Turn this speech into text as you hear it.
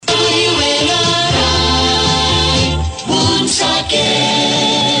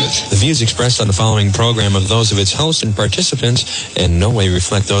views expressed on the following program are those of its hosts and participants and in no way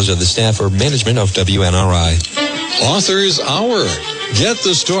reflect those of the staff or management of WNRI. Author's Hour. Get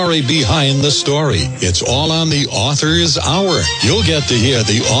the story behind the story. It's all on the Author's Hour. You'll get to hear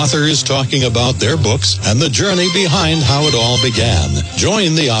the authors talking about their books and the journey behind how it all began.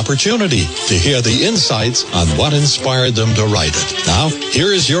 Join the opportunity to hear the insights on what inspired them to write it. Now,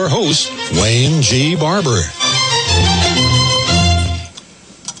 here is your host, Wayne G. Barber.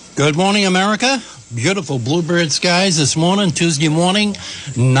 Good morning, America. Beautiful bluebird skies this morning, Tuesday morning,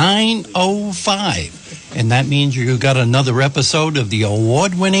 9:05. And that means you got another episode of the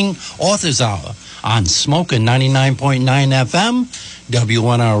award-winning Author's Hour on Smokin' 99.9 FM,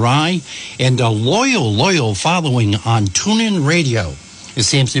 WNRI, and a loyal following on TuneIn Radio. It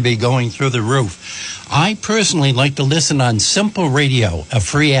seems to be going through the roof. I personally like to listen on Simple Radio, a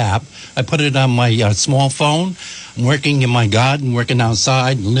free app. I put it on my small phone. I'm working in my garden, working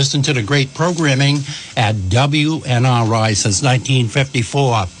outside, and listen to the great programming at WNRI since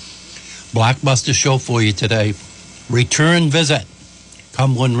 1954. Blockbuster show for you today. Return visit.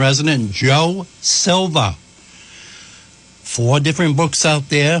 Cumberland resident Joe Silva. 4 different books out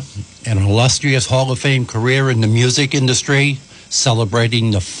there. An illustrious Hall of Fame career in the music industry,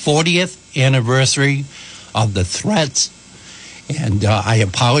 celebrating the 40th anniversary of The Threats. And I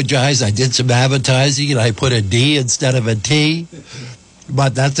apologize. I did some advertising and I put a D instead of a T.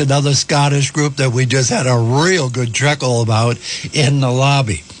 But that's another Scottish group that we just had a real good chuckle about in the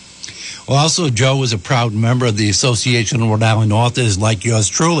lobby. Also, Joe is a proud member of the Association of Rhode Island Authors, like yours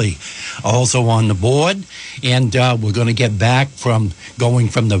truly, also on the board. And we're going to get back from going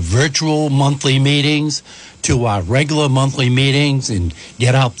from the virtual monthly meetings to our regular monthly meetings and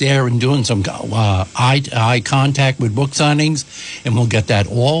get out there and doing some eye contact with book signings. And we'll get that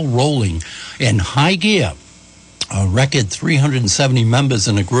all rolling in high gear. A record 370 members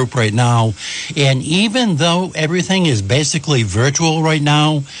in the group right now. And even though everything is basically virtual right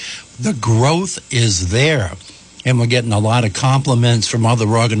now, the growth is there. And we're getting a lot of compliments from other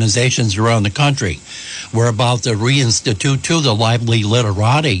organizations around the country. We're about to reinstitute, too, the lively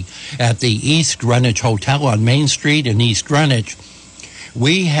literati at the East Greenwich Hotel on Main Street in East Greenwich.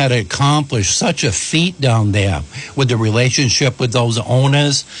 We had accomplished such a feat down there with the relationship with those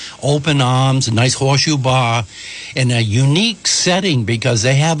owners, open arms, a nice horseshoe bar, and a unique setting because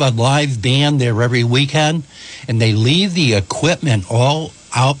they have a live band there every weekend, and they leave the equipment all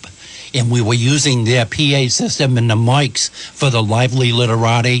up, and we were using their PA system and the mics for the lively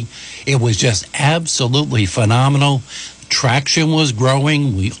literati. It was just absolutely phenomenal. Traction was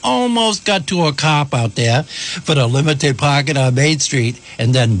growing. We almost got to a cop out there for the limited parking on Main Street,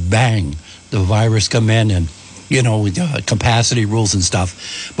 and then bang, the virus come in and, capacity rules and stuff.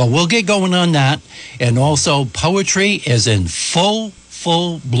 But we'll get going on that. And also, poetry is in full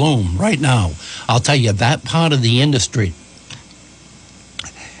bloom right now. I'll tell you, that part of the industry,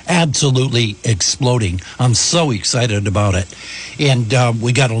 absolutely exploding. I'm so excited about it. And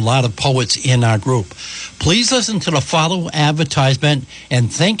we got a lot of poets in our group. Please listen to the follow advertisement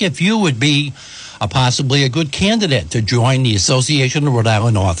and think if you would be possibly a good candidate to join the Association of Rhode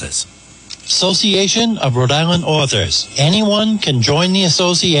Island Authors. Association of Rhode Island Authors. Anyone can join the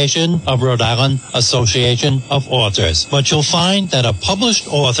Association of Rhode Island Association of Authors, but you'll find that a published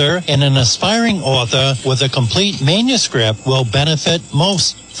author and an aspiring author with a complete manuscript will benefit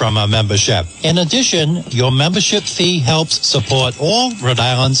most from a membership. In addition, your membership fee helps support all Rhode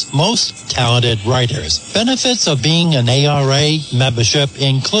Island's most talented writers. Benefits of being an ARA membership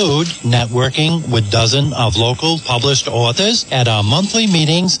include networking with dozens of local published authors at our monthly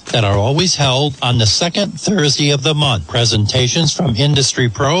meetings that are always held on the second Thursday of the month. Presentations from industry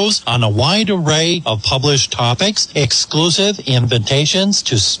pros on a wide array of published topics, exclusive invitations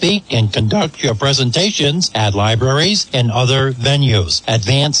to speak and conduct your presentations at libraries and other venues.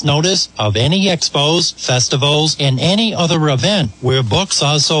 Advance notice of any expos, festivals, and any other event where books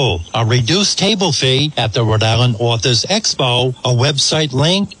are sold. A reduced table fee at the Rhode Island Authors Expo, a website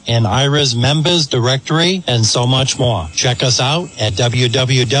link, an IRA's members directory, and so much more. Check us out at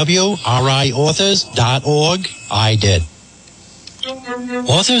www.riauthors.org. I did.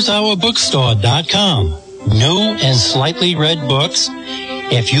 AuthorsHourBookstore.com. New and slightly read books.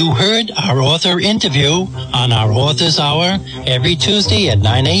 If you heard our author interview on our Author's Hour every Tuesday at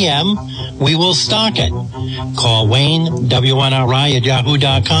 9 a.m., we will stock it. Call Wayne, WNRI at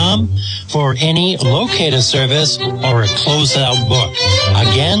yahoo.com for any locator service or a closeout book.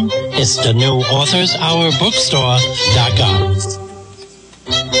 Again, it's the new AuthorsHourBookstore.com.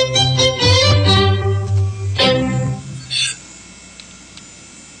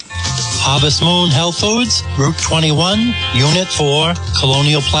 Harvest Moon Health Foods, Route 21, Unit 4,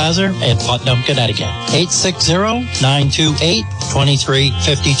 Colonial Plaza in Putnam, Connecticut.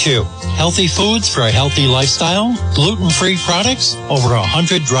 860-928-2352. Healthy foods for a healthy lifestyle, gluten-free products, over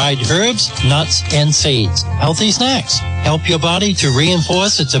 100 dried herbs, nuts, and seeds. Healthy snacks help your body to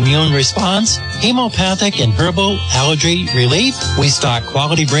reinforce its immune response. Hemopathic and herbal allergy relief. We stock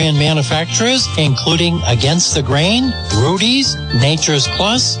quality brand manufacturers, including Against the Grain, Rudy's, Nature's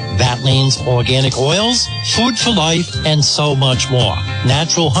Plus, Vatline's Organic Oils, Food for Life, and so much more.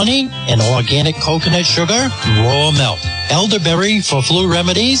 Natural honey and organic coconut sugar, raw milk. Elderberry for flu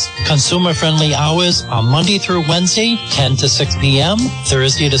remedies. Consumer-friendly hours are Monday through Wednesday, 10 to 6 p.m.,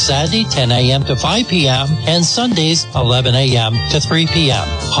 Thursday to Saturday, 10 a.m. to 5 p.m., and Sundays, 11 a.m. to 3 p.m.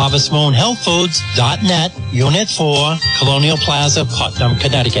 HarvestMoonHealthFoods.net, Unit 4, Colonial Plaza, Putnam,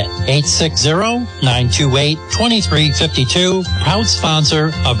 Connecticut. 860-928-2352. Proud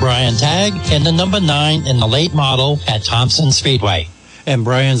sponsor of Brian Tagg and the number 9 in the late model at Thompson Speedway. And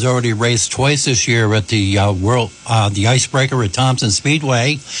Brian's already raced twice this year at the the Icebreaker at Thompson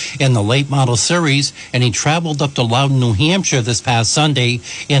Speedway in the late model series, and he traveled up to Loudon, New Hampshire this past Sunday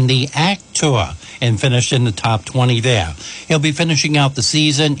in the ACT Tour and finished in the top 20 there. He'll be finishing out the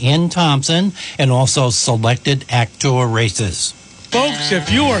season in Thompson and also selected ACT Tour races. Folks, if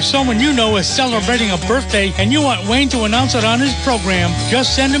you or someone you know is celebrating a birthday and you want Wayne to announce it on his program,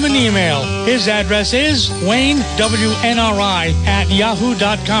 just send him an email. His address is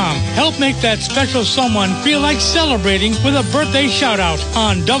WayneWNRI@yahoo.com. Help make that special someone feel like celebrating with a birthday shout-out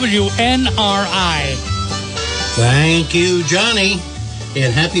on WNRI. Thank you, Johnny.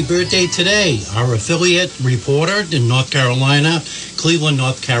 And happy birthday today. Our affiliate reporter in North Carolina, Cleveland,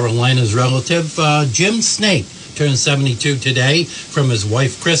 North Carolina's relative, Jim Snape, turned 72 today from his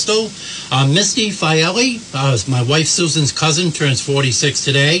wife, Crystal. Misty Fielli, my wife Susan's cousin, turns 46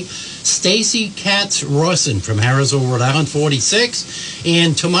 today. Stacy Katz Rawson from Harrisville, Rhode Island, 46.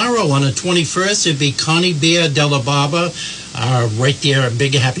 And tomorrow on the 21st, it'd be Connie Beer Della Barba. Right there, a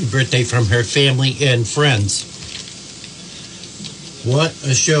big happy birthday from her family and friends. What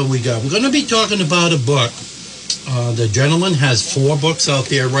a show we got. We're going to be talking about a book. The gentleman has 4 books out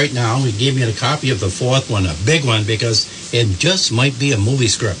there right now. He gave me a copy of the 4th one, a big one, because it just might be a movie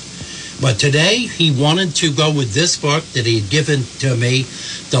script. But today, he wanted to go with this book that he had given to me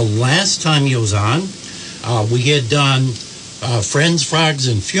the last time he was on. We had done Friends, Frogs,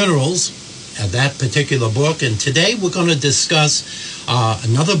 and Funerals at that particular book. And today, we're going to discuss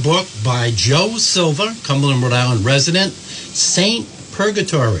another book by Joe Silva, Cumberland, Rhode Island resident, Saint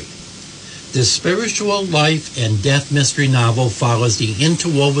Purgatory. The spiritual life and death mystery novel follows the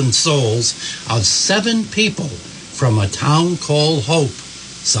interwoven souls of 7 people from a town called Hope.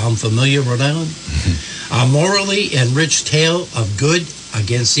 Sound familiar, Rhode Island? A morally enriched tale of good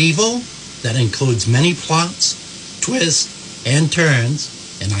against evil that includes many plots, twists, and turns,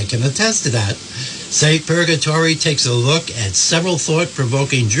 and I can attest to that. St. Purgatory takes a look at several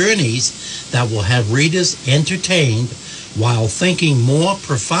thought-provoking journeys that will have readers entertained while thinking more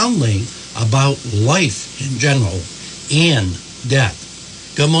profoundly about life in general and death.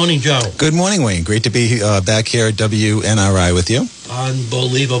 Good morning, Joe. Good morning, Wayne. Great to be back here at WNRI with you.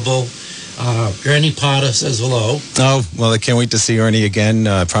 Unbelievable. Ernie Potter says hello. Oh, well, I can't wait to see Ernie again,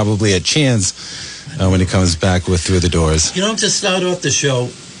 probably at Chan's when he comes back through the doors. You know, to start off the show,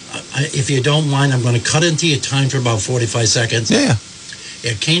 if you don't mind, I'm going to cut into your time for about 45 seconds. Yeah.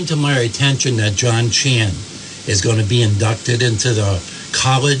 It came to my attention that John Chan is going to be inducted into the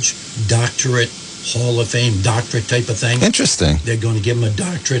College Doctorate Hall of Fame, doctorate type of thing. Interesting. They're going to give him a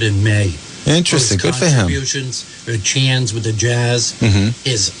doctorate in May. Interesting. Good for him. Contributions, Chan's with the jazz,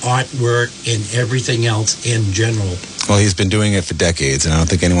 his artwork, and everything else in general. Well, he's been doing it for decades, and I don't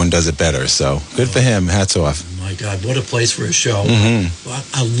think anyone does it better. So good for him. Hats off. My God, what a place for a show.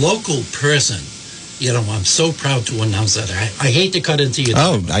 A local person. You know, I'm so proud to announce that. I hate to cut into your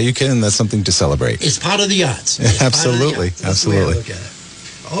time. Oh, are you kidding? That's something to celebrate. It's part of the arts. Absolutely. That's Absolutely. the way I look at it.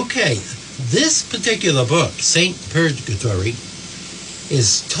 Okay, this particular book, Saint Purgatory,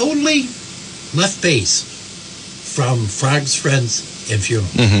 is totally left base from Frogs, Friends, and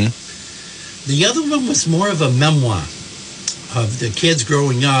Funerals. The other one was more of a memoir of the kids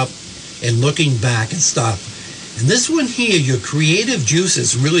growing up and looking back and stuff. And this one here, your creative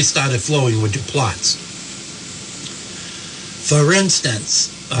juices really started flowing with your plots. For instance,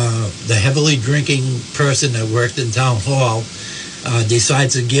 the heavily drinking person that worked in town hall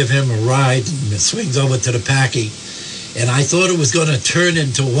decides to give him a ride and swings over to the Packy. And I thought it was going to turn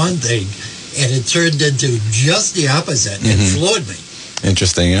into one thing, and it turned into just the opposite. It floored me.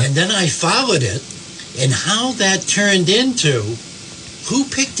 Interesting, yeah. And then I followed it, and how that turned into who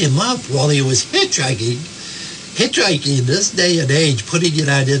picked him up while he was hitchhiking? Hitchhiking this day and age, putting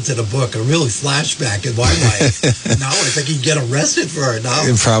that into the book, a really flashback in my life. Now I think he'd get arrested for it now.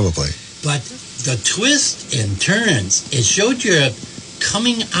 Probably. But the twists and turns, it showed you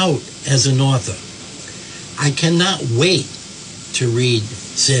coming out as an author. I cannot wait to read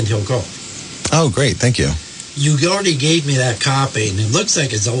Sand Hill Cove. Oh, great. Thank you. You already gave me that copy, and it looks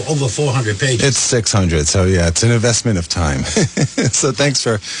like it's over 400 pages. It's 600, so yeah, it's an investment of time. So thanks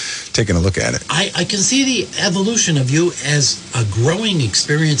for taking a look at it. I can see the evolution of you as a growing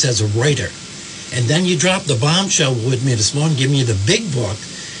experience as a writer. And then you dropped the bombshell with me this morning, giving me the big book.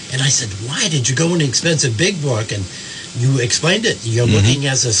 And I said, why did you go in the expensive big book? And you explained it. You're looking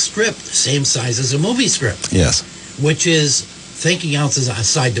as a script, same size as a movie script. Yes. Which is thinking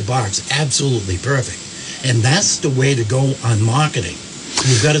outside the box. Absolutely perfect. And that's the way to go on marketing.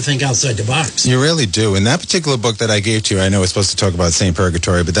 You've got to think outside the box. You really do. In that particular book that I gave to you, I know we're supposed to talk about St.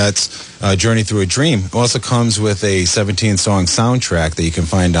 Purgatory, but that's Journey Through a Dream. It also comes with a 17-song soundtrack that you can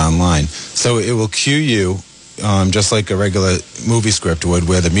find online. So it will cue you, just like a regular movie script would,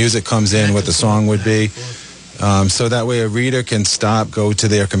 where the music comes in, what the song would be. So that way a reader can stop, go to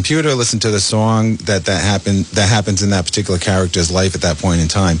their computer, listen to the song that happens in that particular character's life at that point in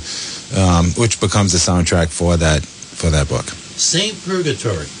time, which becomes the soundtrack for that book. St.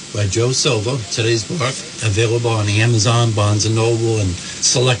 Purgatory by Joe Silva, today's book, available on Amazon, Barnes & Noble, and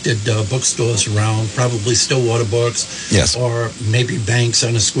selected bookstores around, probably Stillwater Books. Yes. Or maybe Banks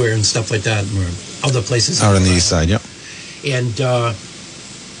on the Square and stuff like that, or other places. Out on the east side, yep. And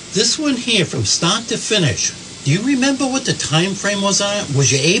this one here, from start to finish, do you remember what the time frame was on it?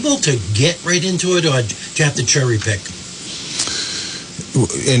 Was you able to get right into it, or did you have to cherry pick?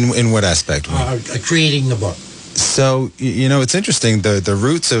 In what aspect? Creating the book. So, it's interesting. The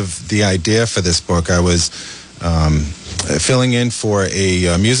roots of the idea for this book, I was filling in for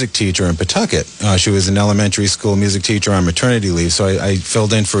a music teacher in Pawtucket. She was an elementary school music teacher on maternity leave, so I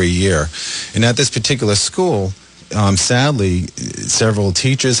filled in for a year. And at this particular school, sadly, several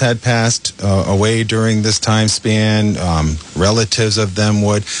teachers had passed away during this time span. Relatives of them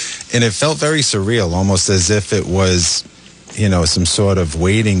would. And it felt very surreal, almost as if it was some sort of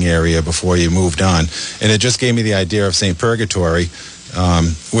waiting area before you moved on. And it just gave me the idea of St. Purgatory,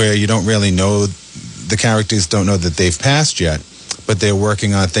 where you don't really know, the characters don't know that they've passed yet, but they're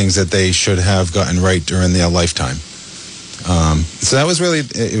working on things that they should have gotten right during their lifetime. So that was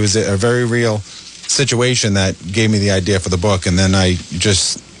it was a very real situation that gave me the idea for the book. And then I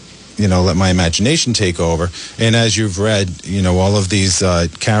just, let my imagination take over. And as you've read, all of these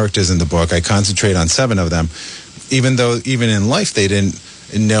characters in the book, I concentrate on 7 of them. Even in life they didn't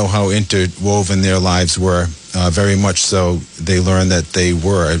know how interwoven their lives were, very much so they learned that they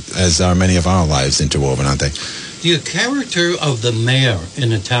were, as are many of our lives, interwoven, aren't they? The character of the mayor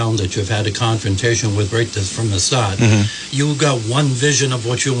in a town that you've had a confrontation with right from the start, you got one vision of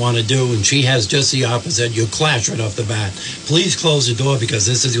what you want to do, and she has just the opposite. You clash right off the bat. Please close the door because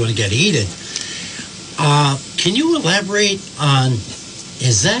this is going to get heated. Can you elaborate on...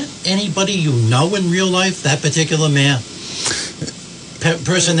 Is that anybody you know in real life, that particular mayor,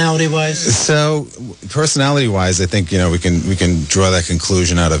 personality-wise? So, personality-wise, I think, we can draw that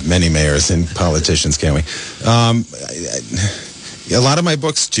conclusion out of many mayors and politicians, can't we? A lot of my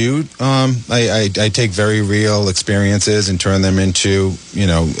books do. I take very real experiences and turn them into,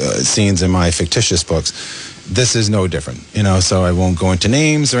 scenes in my fictitious books. This is no different, so I won't go into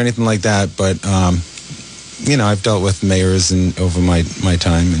names or anything like that, but... I've dealt with mayors over my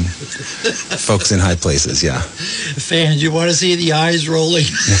time and folks in high places, yeah. Fans, you want to see the eyes rolling?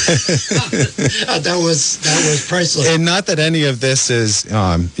 That was priceless. And not that any of this is,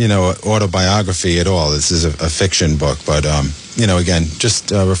 autobiography at all. This is a fiction book, but, again,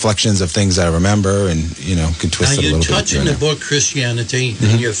 just reflections of things I remember and, can twist it a little bit. Now, you touch in the book Christianity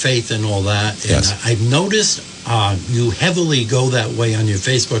and your faith and all that. And yes. I've noticed you heavily go that way on your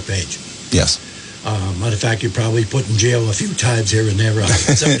Facebook page. Yes. Matter of fact, you're probably put in jail a few times here and there.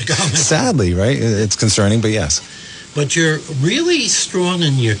 Sadly, right? It's concerning, but yes. But you're really strong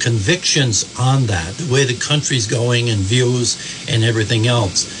in your convictions on that, the way the country's going and views and everything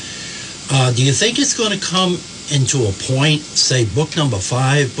else. Do you think it's going to come into a point, say book number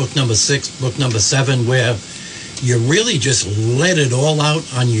 5, book number 6, book number 7, where you really just let it all out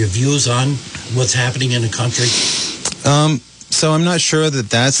on your views on what's happening in the country? So I'm not sure that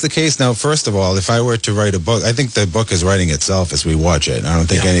that's the case. Now, first of all, if I were to write a book, I think the book is writing itself as we watch it. I don't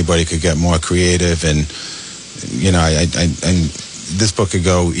think anybody could get more creative, and this book could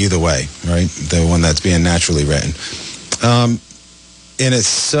go either way, right? The one that's being naturally written. And it's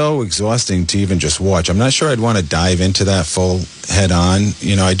so exhausting to even just watch. I'm not sure I'd want to dive into that full head on.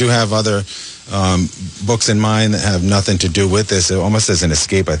 You know, I do have other books in mind that have nothing to do with this, almost as an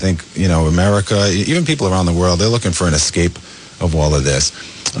escape. I think, you know, America, even people around the world, they're looking for an escape of all of this.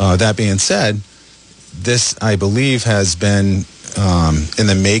 That being said, this, I believe, has been in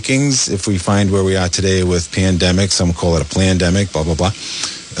the makings. If we find where we are today with pandemic, some call it a plandemic, blah, blah, blah.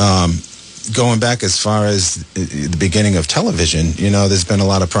 Going back as far as the beginning of television, you know, there's been a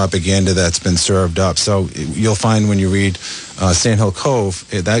lot of propaganda that's been served up. So you'll find when you read Sand Hill Cove,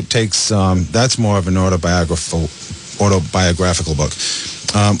 that's more of an autobiographical book,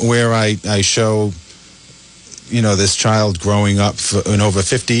 where I show, you know, this child growing up in over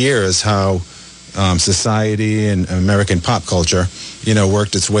 50 years, how society and American pop culture, you know,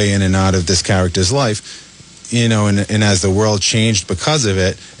 worked its way in and out of this character's life. You know, and as the world changed because of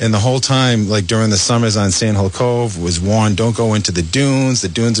it, and the whole time, like during the summers on Sand Hill Cove, was warned, don't go into the dunes. The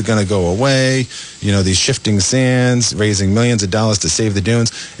dunes are going to go away. You know, these shifting sands, raising millions of dollars to save the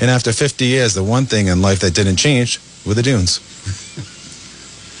dunes. And after 50 years, the one thing in life that didn't change were the dunes.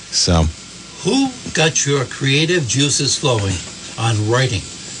 So, who got your creative juices flowing on writing?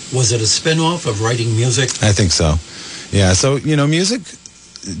 Was it a spin-off of writing music? I think so. Yeah, so, you know, music,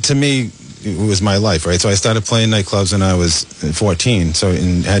 to me, it was my life, right? So I started playing nightclubs when I was 14, so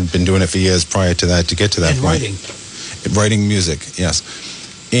and had been doing it for years prior to that to get to that point. Writing music, yes.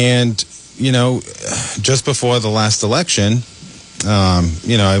 And, you know, just before the last election,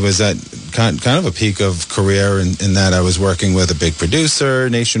 you know, I was at kind of a peak of career in that I was working with a big producer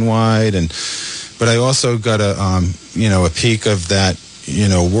nationwide, but I also got you know, a peak of that, you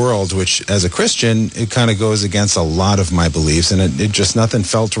know, world, which as a Christian, it kind of goes against a lot of my beliefs, and it just, nothing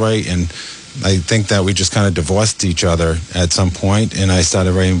felt right. And I think that we just kind of divorced each other at some point, and I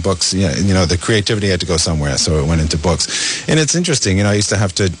started writing books. You know, the creativity had to go somewhere, so it went into books. And it's interesting, you know, I used to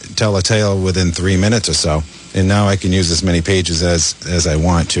have to tell a tale within 3 minutes or so, and now I can use as many pages as I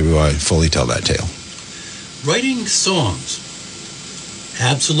want to fully tell that tale. Writing songs,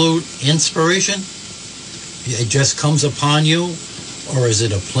 absolute inspiration? It just comes upon you? Or is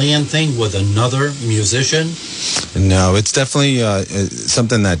it a planned thing with another musician? No, it's definitely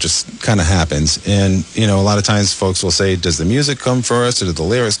something that just kind of happens. And, you know, a lot of times folks will say, does the music come first, or do the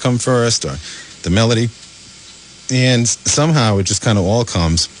lyrics come first, or the melody? And somehow it just kind of all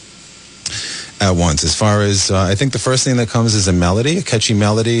comes at once. As far as, I think the first thing that comes is a melody, a catchy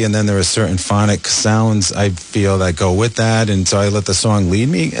melody, and then there are certain phonic sounds I feel that go with that. And so I let the song lead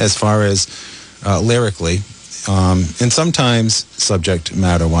me as far as lyrically. And sometimes subject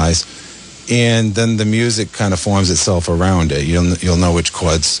matter-wise, and then the music kind of forms itself around it. You'll know which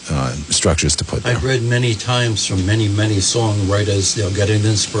chords, structures to put there. I've read many times from many songwriters, they'll get an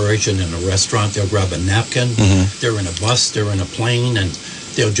inspiration in a restaurant, they'll grab a napkin, they're in a bus, they're in a plane, and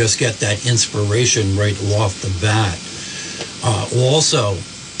they'll just get that inspiration right off the bat. Also,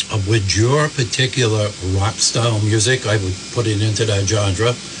 with your particular rock-style music, I would put it into that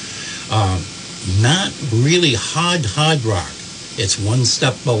genre, not really hard rock. It's one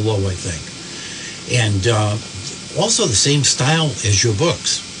step below, I think. And also the same style as your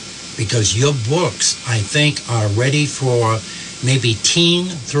books, because your books, I think, are ready for maybe teen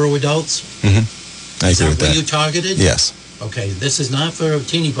through adults. Mm-hmm. I agree with that. Is that what you targeted? Yes. Okay, this is not for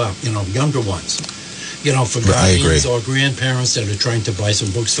teeny pop, you know, younger ones. You know, for guardians or grandparents that are trying to buy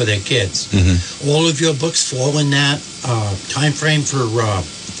some books for their kids. Mm-hmm. All of your books fall in that time frame for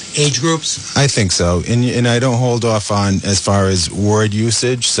age groups? I think so, and I don't hold off on as far as word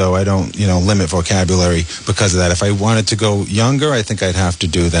usage, so I don't, you know, limit vocabulary because of that. If I wanted to go younger, I think I'd have to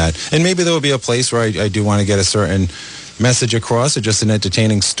do that. And maybe there will be a place where I do want to get a certain message across, or just an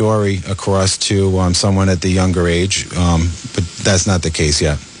entertaining story across to someone at the younger age, but that's not the case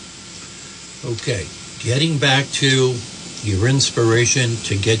yet. Okay, getting back to your inspiration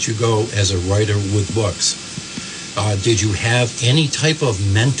to get you go as a writer with books. Did you have any type of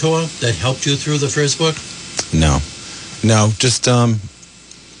mentor that helped you through the first book? No, just,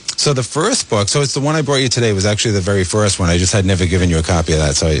 so the first book, so it's the one I brought you today, was actually the very first one. I just had never given you a copy of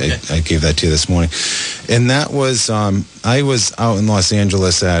that, so I gave that to you this morning. And that was, I was out in Los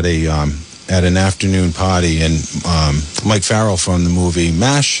Angeles at an afternoon party, and Mike Farrell from the movie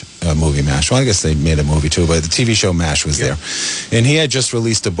MASH, well, I guess they made a movie too, but the TV show MASH was there. And he had just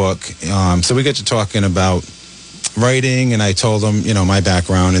released a book, so we got to talking about writing, and I told him, you know, my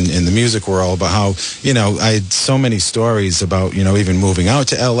background in the music world, about how, you know, I had so many stories about, you know, even moving out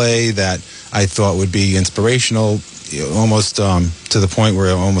to LA that I thought would be inspirational, almost to the point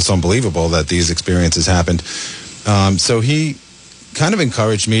where almost unbelievable that these experiences happened. So he kind of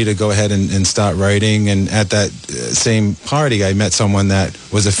encouraged me to go ahead and start writing. And at that same party, I met someone that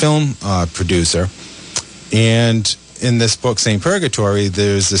was a film producer. And in this book, St. Purgatory,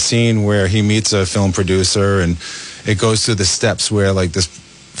 there's a scene where he meets a film producer, and it goes through the steps where, like, this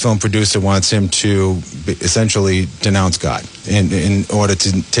film producer wants him to essentially denounce God in order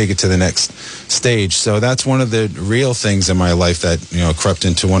to take it to the next stage. So that's one of the real things in my life that, crept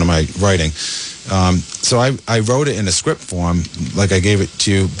into one of my writing. So I wrote it in a script form, like I gave it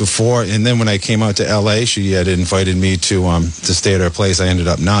to you before. And then when I came out to L.A., she had invited me to stay at her place. I ended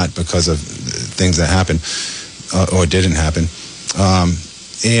up not because of things that happened or didn't happen.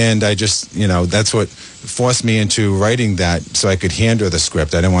 And I just, that's what forced me into writing that so I could hand her the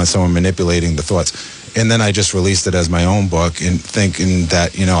script. I didn't want someone manipulating the thoughts. And then I just released it as my own book and thinking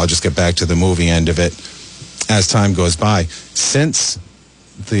that, I'll just get back to the movie end of it as time goes by. Since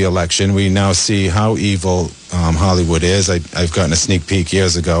the election, we now see how evil Hollywood is. I've gotten a sneak peek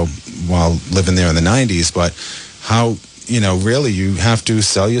years ago while living there in the 90s, but how, really you have to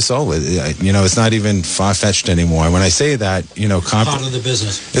sell your soul. It's not even far-fetched anymore. When I say that, part of the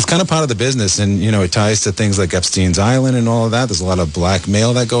business. It's kind of part of the business, and, it ties to things like Epstein's Island and all of that. There's a lot of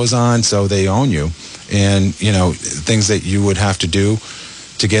blackmail that goes on, so they own you. And, things that you would have to do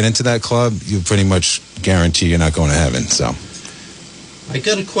to get into that club, you pretty much guarantee you're not going to heaven, so... I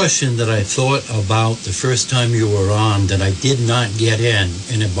got a question that I thought about the first time you were on that I did not get in,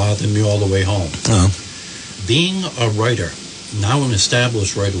 and it bothered me all the way home. Oh. Being a writer, now an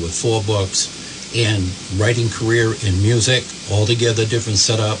established writer with 4 books, and writing career in music, altogether different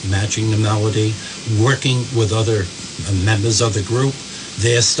setup, matching the melody, working with other members of the group,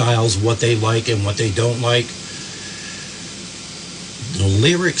 their styles, what they like and what they don't like. The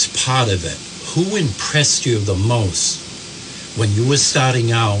lyrics part of it, who impressed you the most when you were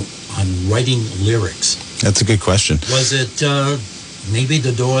starting out on writing lyrics? That's a good question. Was it maybe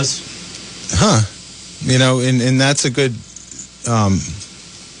The Doors? Huh. And that's a good...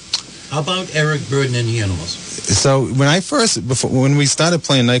 How about Eric Burden and the Animals? So when we started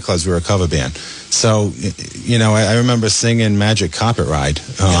playing nightclubs, we were a cover band. So, I remember singing Magic Carpet Ride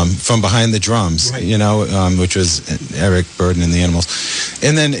from behind the drums, right. Which was Eric Burden and the Animals.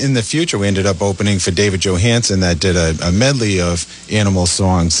 And then in the future, we ended up opening for David Johansen that did a medley of Animal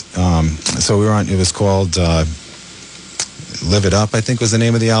songs. So we were on, it was called Live It Up, I think was the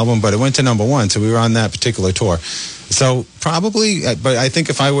name of the album, but it went to #1, so we were on that particular tour. So probably, but I think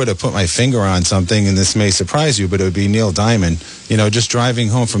if I were to put my finger on something, and this may surprise you, but it would be Neil Diamond. Just driving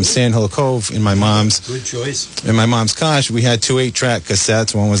home from Sand Hill Cove in my mom's... Good choice. In my mom's car, we had 2 8-track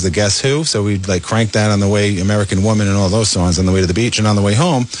cassettes. One was the Guess Who, so we'd crank that on the way, American Woman and all those songs on the way to the beach, and on the way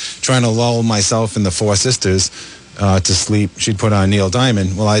home, trying to lull myself and the 4 sisters to sleep. She'd put on Neil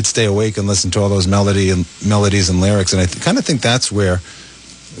Diamond. Well, I'd stay awake and listen to all those melodies and lyrics, and I kind of think that's where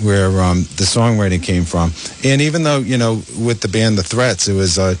the songwriting came from. And even though, with the band The Threats, it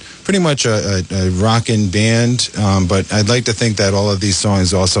was pretty much a rockin' band, but I'd like to think that all of these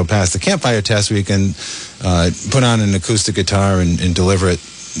songs also passed the campfire test where you can put on an acoustic guitar and deliver it,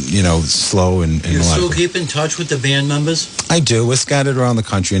 slow and You still melodic. keep in touch with the band members? I do. We're scattered around the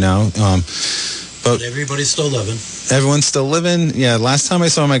country now. But everybody's still living. Everyone's still living. Yeah, last time I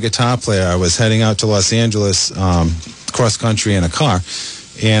saw my guitar player, I was heading out to Los Angeles cross country in a car.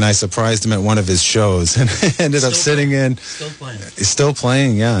 And I surprised him at one of his shows, and ended up sitting in. Still playing. He's still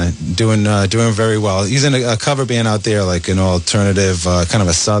playing, yeah, doing very well. He's in a cover band out there, like an alternative, kind of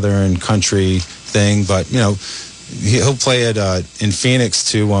a southern country thing. But he'll play it in Phoenix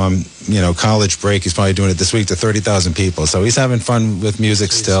to college break. He's probably doing it this week to 30,000 people. So he's having fun with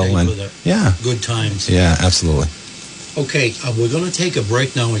music still, and yeah, good times. Yeah, absolutely. Okay, we're going to take a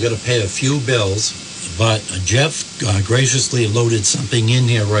break now. We're going to pay a few bills. But Jeff graciously loaded something in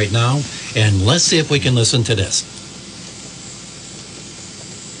here right now, and let's see if we can listen to this.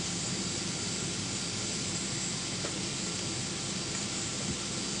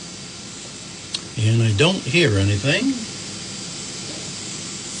 And I don't hear anything.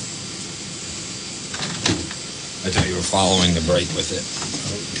 I thought you were following the break with it.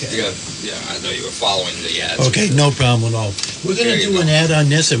 Okay. Yeah, I know you were following the ads. Okay, no problem at all. We're going to do an ad on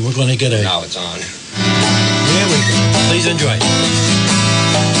this, and we're going to get a... Now it's on. Here we go. Please enjoy.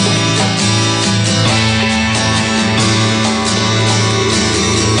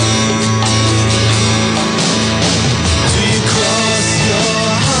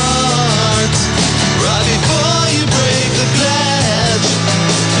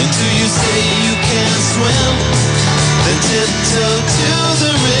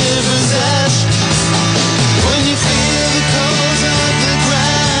 When you feel the cold of the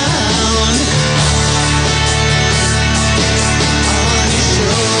ground,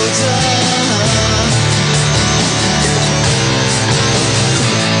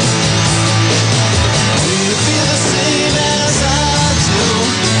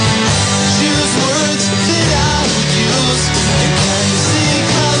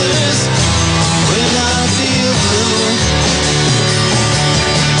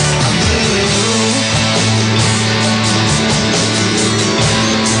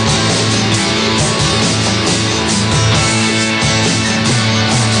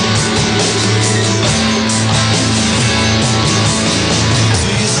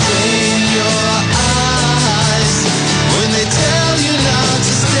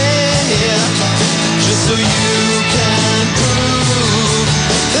 so you can prove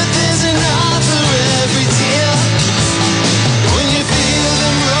that there's an author every tear. When you feel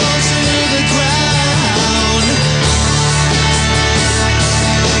them roll to the ground,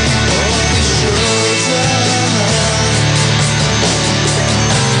 on your shoulder.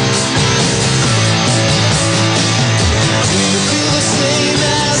 Do you feel the same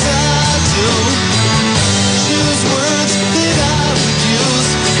as I do? Choose words that I would use.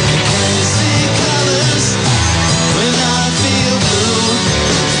 And can you see colors when I feel blue?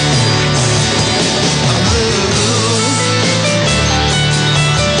 I'm blue.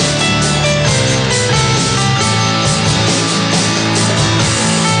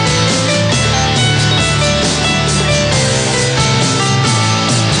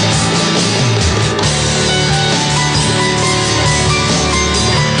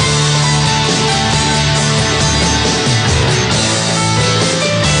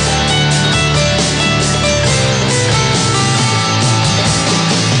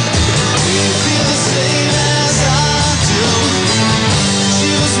 Feel the same as I do.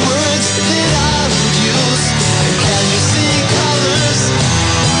 Choose words that I would use. And can you see colors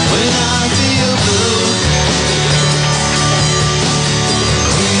when I feel blue?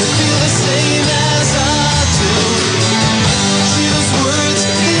 Do you feel the same as I do? Choose words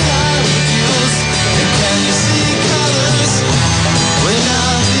that I would use. And can you see colors when I feel blue? When I feel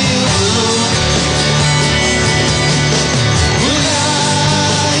blue.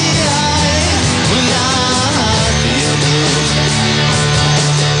 When I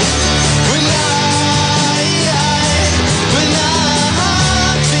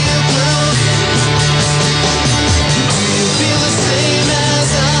feel blue. Do you feel the same as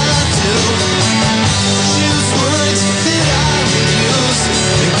I do? Choose words that I would use.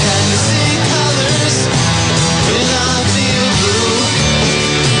 And can you see colors when I feel blue?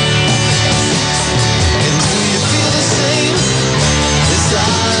 And do you feel the same as I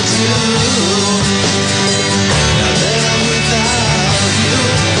do? Now that I'm without you,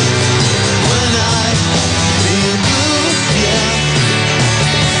 when I feel blue, yeah.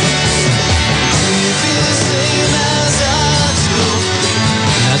 Do you feel the same as I do?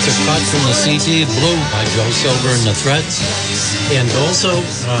 And that's a cut from the CD Blue by Joe Silva and the Threats. And also,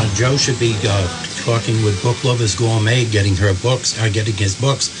 Joe should be talking with Book Lovers Gourmet, getting his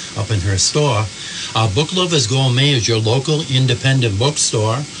books up in her store. Book Lovers Gourmet is your local independent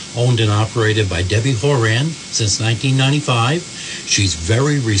bookstore, owned and operated by Debbie Horan since 1995. She's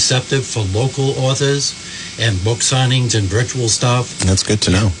very receptive for local authors and book signings and virtual stuff. That's good to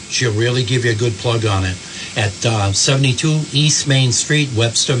know. She'll really give you a good plug on it. At 72 East Main Street,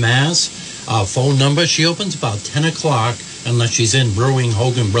 Webster, Mass. Phone number, she opens about 10 o'clock unless she's in brewing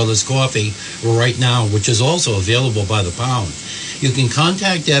Hogan Brothers Coffee right now, which is also available by the pound. You can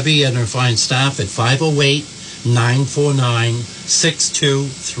contact Debbie and her fine staff at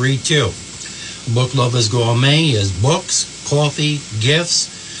 508-949-6232. Book Lovers Gourmet is books, coffee, gifts.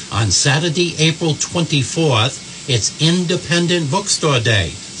 On Saturday, April 24th, it's Independent Bookstore Day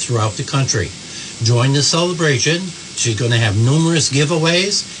throughout the country. Join the celebration. She's going to have numerous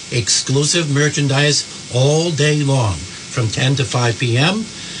giveaways, exclusive merchandise all day long from 10 to 5 p.m.,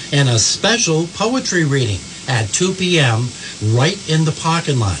 and a special poetry reading at 2 p.m. right in the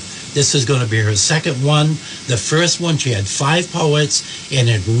parking lot. This is going to be her second one. The first one, she had 5 poets, and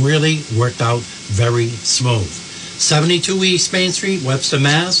it really worked out very smooth. 72 East Main Street, Webster,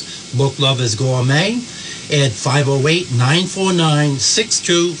 Mass. Book Lovers Gourmet at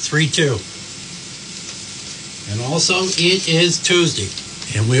 508-949-6232. And also, it is Tuesday,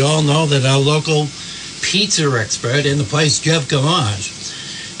 and we all know that our local pizza expert in the place, Jeff Gamage,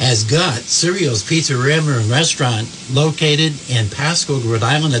 has got Cirio's Pizzeria and Restaurant located in Pasco, Rhode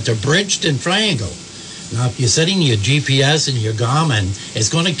Island at the Bridgeton Triangle. Now, if you're setting your GPS and your Garmin, it's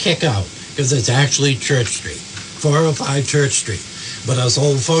going to kick out because it's actually Church Street, 405 Church Street. But us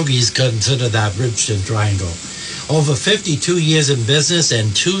old fogies consider that Bridgeton Triangle. Over 52 years in business,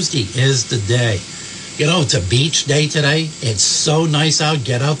 and Tuesday is the day. You know, it's a beach day today. It's so nice out.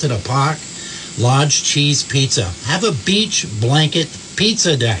 Get out to the park. Large cheese pizza. Have a beach blanket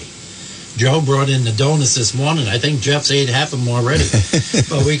pizza day. Joe brought in the donuts this morning. I think Jeff's ate half of them already.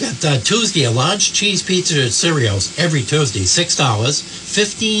 But we got Tuesday, a large cheese pizza at Cirio's every Tuesday. $6,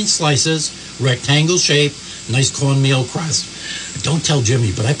 15 slices, rectangle shape, nice cornmeal crust. Don't tell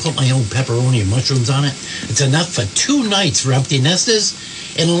Jimmy, but I put my own pepperoni and mushrooms on it. It's enough for 2 nights for empty nesters.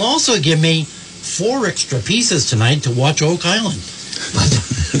 And it'll also give me 4 extra pieces tonight to watch Oak Island. But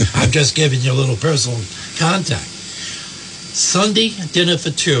I'm just giving you a little personal contact. Sunday, dinner for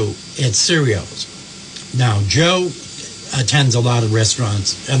 2 at Cirio's. Now, Joe, attends a lot of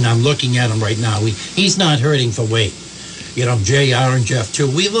restaurants, and I'm looking at him right now. He's not hurting for weight. You know, JR and Jeff too.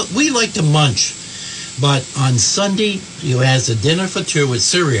 We like to munch, but on Sunday he has a dinner for two with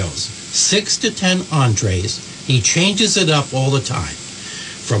cereals, 6 to 10 entrees. He changes it up all the time,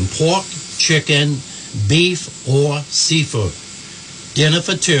 from pork, chicken, beef, or seafood. Dinner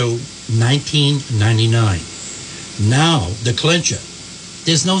for two, $19.99. Now the clincher.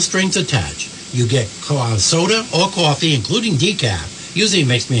 There's no strings attached. You get soda or coffee, including decaf. Usually it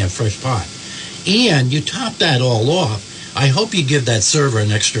makes me a fresh pot. And you top that all off. I hope you give that server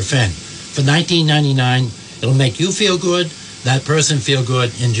an extra fin. For $19.99, it'll make you feel good, that person feel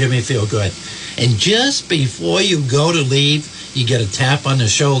good, and Jimmy feel good. And just before you go to leave, you get a tap on the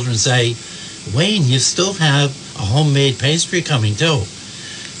shoulder and say, Wayne, you still have a homemade pastry coming too.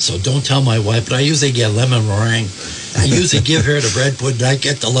 So don't tell my wife, but I usually get lemon meringue. I usually give her the bread pudding. I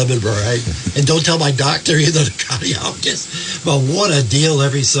get the lemon meringue. And don't tell my doctor either, the cardiologist. But what a deal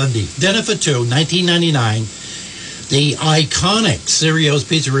every Sunday. Dinner for two, $19.99. The iconic Cerio's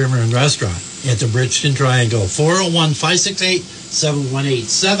Pizzeria and Restaurant at the Bridgeton Triangle.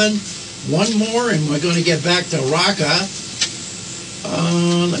 401-568-7187. One more, and we're going to get back to Rocca.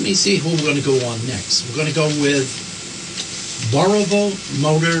 Let me see who we're going to go on next. We're going to go with Burrillville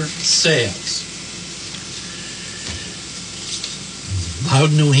Motor Sales.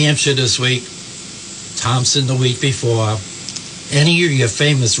 Loudon, New Hampshire this week. Thompson the week before. Any of your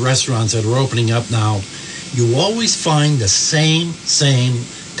famous restaurants that are opening up now, you always find the same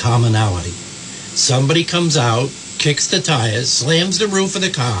commonality. Somebody comes out, kicks the tires, slams the roof of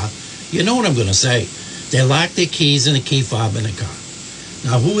the car. You know what I'm going to say. They lock their keys in the key fob in the car.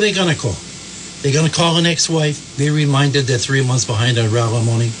 Now, who are they going to call? They're going to call an ex-wife, be reminded they're 3 months behind on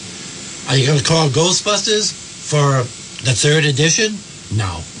alimony. Are you going to call Ghostbusters for the third edition?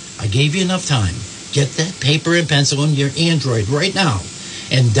 No. I gave you enough time. Get that paper and pencil in your Android right now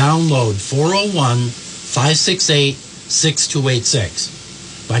and download 401-568-6286.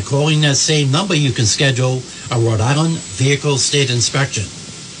 By calling that same number, you can schedule a Rhode Island vehicle state inspection.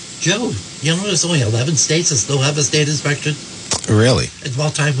 Joe, you know there's only 11 states that still have a state inspection? Really? It's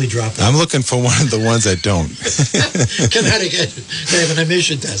about time we drop it. I'm looking for one of the ones that don't. Connecticut, they have an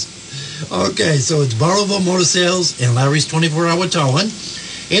emission test. Okay, so it's Burrillville Motor Sales and Larry's 24-hour towing.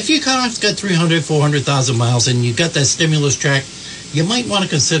 If your car's got 300,000, 400,000 miles and you got that stimulus check, you might want to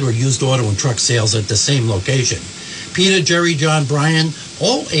consider used auto and truck sales at the same location. Peter, Jerry, John, Brian,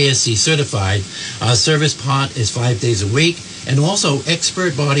 all ASC certified. Service part is 5 days a week, and also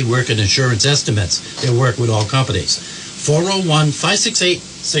expert body work and insurance estimates. They work with all companies.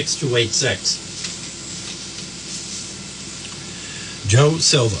 401-568-6286. Joe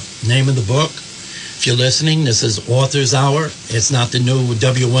Silva, name of the book. If you're listening, this is Author's Hour. It's not the new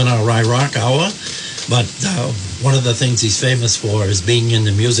WNRI Rock Hour, but one of the things he's famous for is being in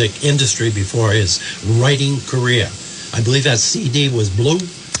the music industry before his writing career. I believe that CD was Blue.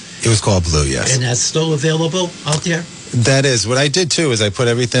 It was called Blue, yes. And that's still available out there? That is. What I did, too, is I put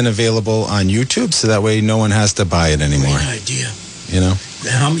everything available on YouTube, so that way no one has to buy it anymore. Great idea. You know?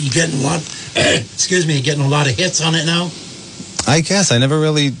 You getting a lot, excuse me, getting a lot of hits on it now? I guess. I never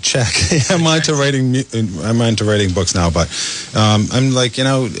really check. I'm into writing books now, but I'm like, you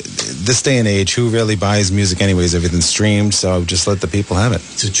know, this day and age, who really buys music anyways? Everything's streamed, so just let the people have it.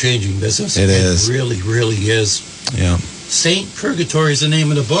 It's a changing business. It is. It really, really is. Yeah. Saint Purgatory is the name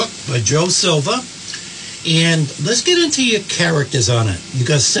of the book by Joe Silva. And let's get into your characters on it. You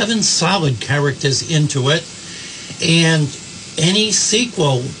got 7 solid characters into it. And any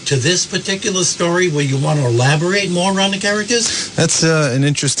sequel to this particular story where you want to elaborate more on the characters? That's an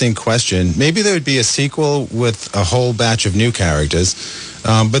interesting question. Maybe there would be a sequel with a whole batch of new characters.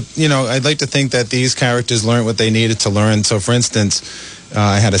 But, you know, I'd like to think that these characters learned what they needed to learn. So, for instance,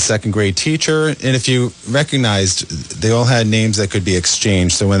 I had a second grade teacher, and if you recognized, they all had names that could be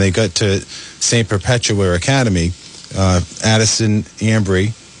exchanged. So when they got to St. Perpetua Academy, Addison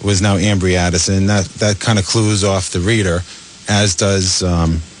Ambry was now Ambry Addison. That kind of clues off the reader, as does,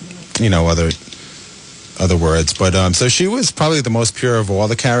 you know, other words. But so she was probably the most pure of all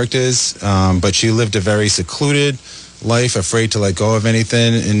the characters, but she lived a very secluded life, afraid to let go of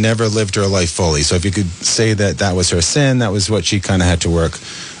anything, and never lived her life fully. So if you could say that that was her sin, that was what she kind of had to work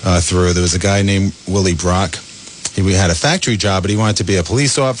through. There was a guy named Willie Brock. He had a factory job, but he wanted to be a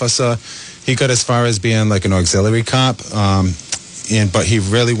police officer. He got as far as being like an auxiliary cop, but he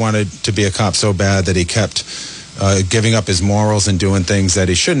really wanted to be a cop so bad that he kept giving up his morals and doing things that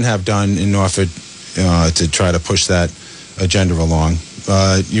he shouldn't have done in order to try to push that agenda along.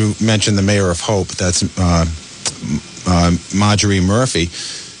 You mentioned the Mayor of Hope. That's Marjorie Murphy.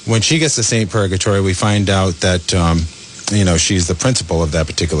 When she gets to St. Purgatory, we find out that she's the principal of that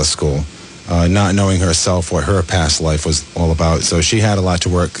particular school, not knowing herself what her past life was all about. So she had a lot to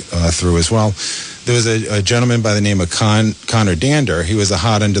work through as well. There was a gentleman by the name of Connor Dander. He was a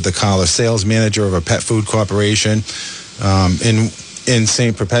hot under the collar sales manager of a pet food corporation. In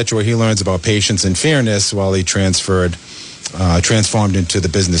St. Perpetua, he learns about patience and fairness while he transformed into the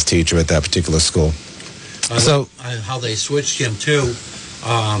business teacher at that particular school. How they switched him too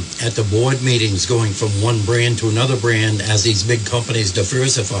at the board meetings, going from one brand to another brand as these big companies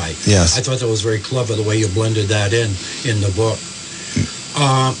diversify. Yes. I thought that was very clever the way you blended that in the book.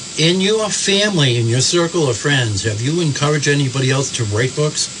 In your family, in your circle of friends, have you encouraged anybody else to write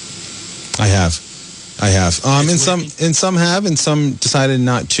books? I have. And some have, and some decided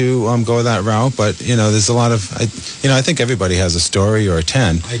not to go that route. But there's a lot of, I think everybody has a story or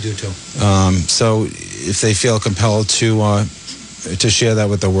 10. I do too. So if they feel compelled to share that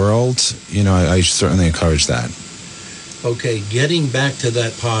with the world, I certainly encourage that. Okay, getting back to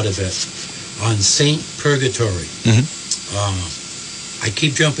that part of it, on Saint Purgatory. Mm-hmm. I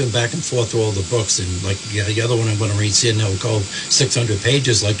keep jumping back and forth through all the books, and the other one I'm going to read, and it'll go 600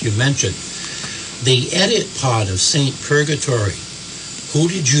 pages, like you mentioned. The edit part of Saint Purgatory, who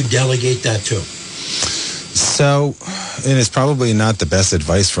did you delegate that to? So, and it's probably not the best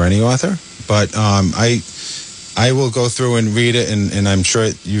advice for any author, but I will go through and read it, and I'm sure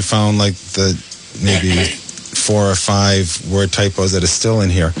you found like the maybe 4 or 5 word typos that are still in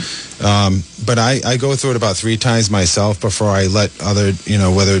here. But I go through it about 3 times myself before I let other,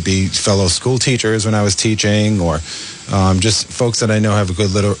 whether it be fellow school teachers when I was teaching or just folks that I know have a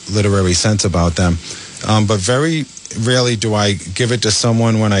good literary sense about them. But very rarely do I give it to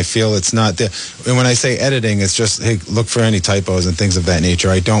someone when I feel it's not there. And when I say editing, it's just, hey, look for any typos and things of that nature.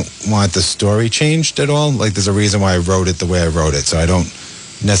 I don't want the story changed at all. Like, there's a reason why I wrote it the way I wrote it. So I don't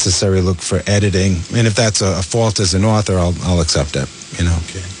necessarily look for editing. And if that's a fault as an author, I'll accept it,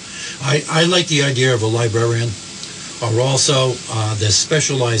 Okay. I like the idea of a librarian, or also there's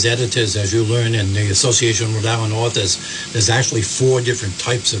specialized editors, as you learn in the Association of Rhode Island Authors. There's actually 4 different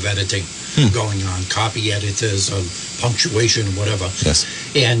types of editing going on, copy editors, punctuation, whatever. Yes.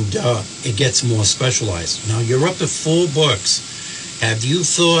 And it gets more specialized. Now, you're up to 4 books. Have you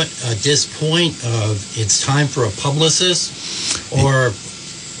thought at this point of it's time for a publicist, or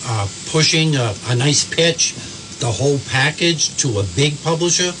pushing a nice pitch, the whole package to a big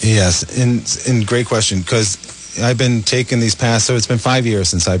publisher? Yes, and great question, because I've been taking these past, so it's been 5 years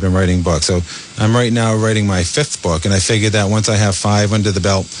since I've been writing books. So I'm right now writing my 5th book, and I figured that once I have 5 under the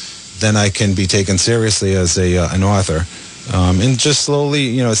belt, then I can be taken seriously as an author. And just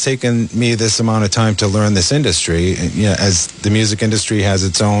slowly, it's taken me this amount of time to learn this industry. As the music industry has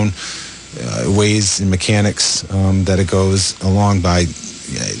its own ways and mechanics that it goes along by.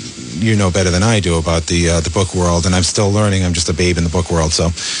 You know better than I do about the book world, and I'm still learning. I'm just a babe in the book world.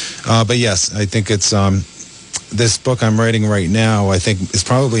 So, but yes, I think it's this book I'm writing right now, I think is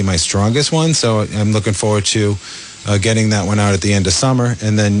probably my strongest one. So I'm looking forward to getting that one out at the end of summer,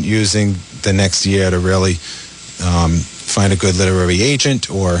 and then using the next year to really find a good literary agent.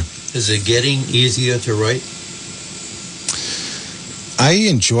 Or is it getting easier to write? I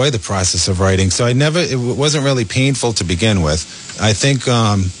enjoy the process of writing, so it wasn't really painful to begin with. I think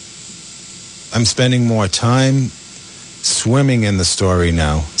I'm spending more time swimming in the story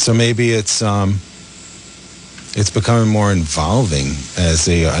now, so maybe it's becoming more involving as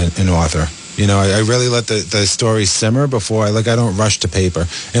an author. I really let the story simmer before I don't rush to paper,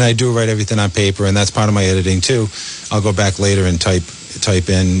 and I do write everything on paper, and that's part of my editing too. I'll go back later and type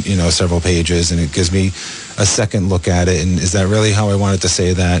in several pages, and it gives me a second look at it, and is that really how I wanted to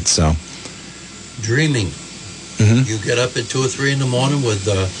say that? So dreaming. Mm-hmm. You get up at 2 or 3 in the morning with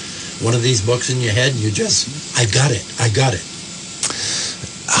one of these books in your head, and you just, I got it.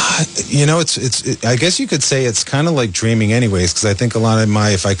 It's I guess you could say it's kind of like dreaming anyways, because I think a lot of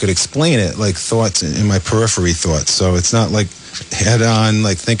if I could explain it, like thoughts in my periphery thoughts. So it's not like head on,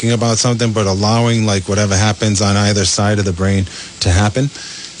 like thinking about something, but allowing like whatever happens on either side of the brain to happen.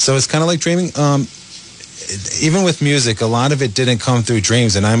 So it's kind of like dreaming. Even with music, a lot of it didn't come through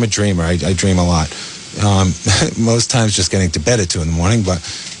dreams, and I'm a dreamer. I dream a lot. Most times just getting to bed at 2 in the morning, but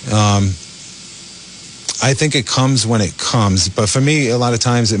I think it comes when it comes. But for me, a lot of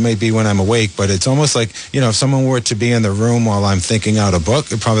times it may be when I'm awake, but it's almost like, if someone were to be in the room while I'm thinking out a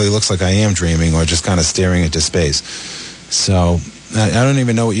book, it probably looks like I am dreaming or just kind of staring into space. So I don't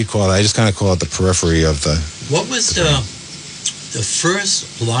even know what you call it. I just kind of call it the periphery of the... What was the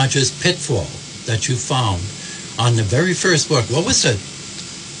first largest pitfall that you found on the very first book? What was the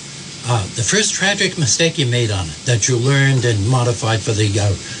first tragic mistake you made on it that you learned and modified for the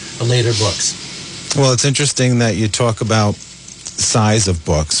later books? Well, it's interesting that you talk about size of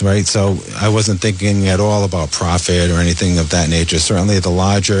books, right? So I wasn't thinking at all about profit or anything of that nature. Certainly the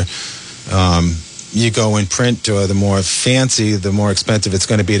larger you go in print, or the more fancy, the more expensive it's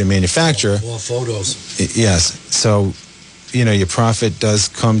going to be to manufacture. More photos. Yes. So, your profit does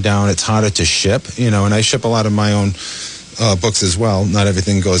come down. It's harder to ship, and I ship a lot of my own books as well. Not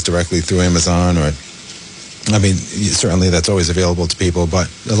everything goes directly through Amazon certainly that's always available to people, but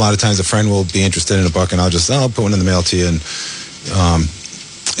a lot of times a friend will be interested in a book and I'll put one in the mail to you. And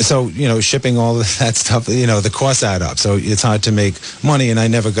so, shipping all of that stuff, the costs add up. So it's hard to make money, and I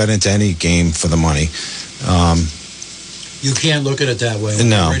never got into any game for the money. You can't look at it that way when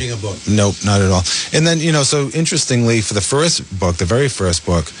you're reading a book. Nope, not at all. And then, so interestingly, for the very first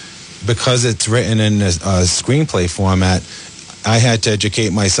book, because it's written in a screenplay format, I had to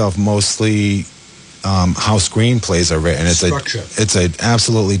educate myself mostly how screenplays are written. It's an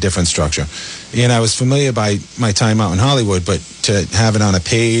absolutely different structure. And I was familiar by my time out in Hollywood, but to have it on a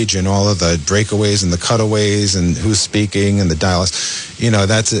page and all of the breakaways and the cutaways and who's speaking and the dialogues,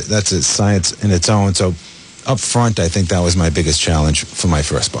 that's a science in its own. So up front, I think that was my biggest challenge for my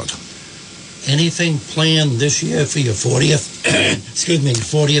first book. Anything planned this year for your 40th,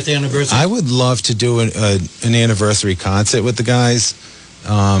 40th anniversary? I would love to do an anniversary concert with the guys.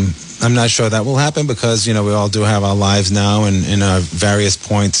 I'm not sure that will happen because, we all do have our lives now and in our various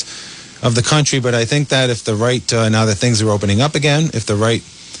points of the country. But I think that if the right, now that things are opening up again, if the right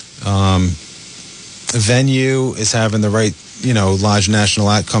venue is having the right, large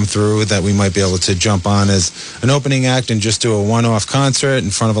national act come through, that we might be able to jump on as an opening act and just do a one-off concert in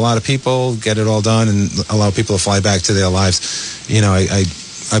front of a lot of people, get it all done, and allow people to fly back to their lives.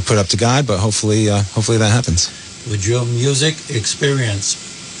 I put up to God, but hopefully that happens. With your music experience,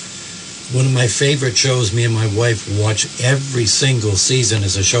 one of my favorite shows me and my wife watch every single season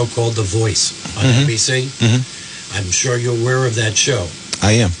is a show called The Voice on NBC. Mm-hmm. I'm sure you're aware of that show.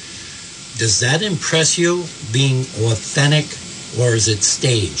 I am. Does that impress you, being authentic, or is it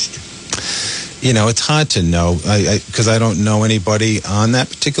staged? It's hard to know because I don't know anybody on that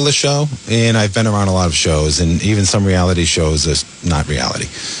particular show, and I've been around a lot of shows, and even some reality shows are not reality.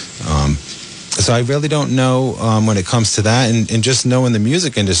 So I really don't know when it comes to that, and just knowing the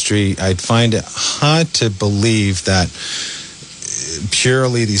music industry, I'd find it hard to believe that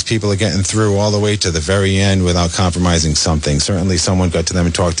purely these people are getting through all the way to the very end without compromising something. Certainly someone got to them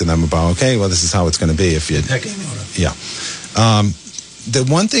and talked to them about, okay, well, this is how it's going to be. If you, pecking order. Yeah. The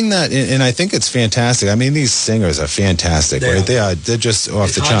one thing that, and I think it's fantastic. I mean, these singers are fantastic, right? They're just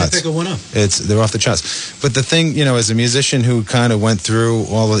off the charts. It's hard to pick a winner. They're off the charts. But the thing, as a musician who kind of went through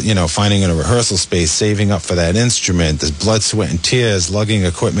all of, finding a rehearsal space, saving up for that instrument, there's blood, sweat, and tears, lugging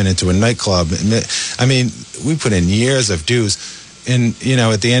equipment into a nightclub. I mean, we put in years of dues. And,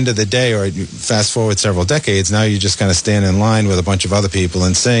 at the end of the day, or fast forward several decades, now you just kind of stand in line with a bunch of other people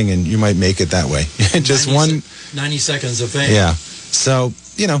and sing, and you might make it that way. Just 90 seconds of fame. Yeah. So,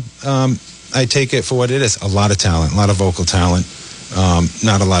 I take it for what it is. A lot of talent, a lot of vocal talent,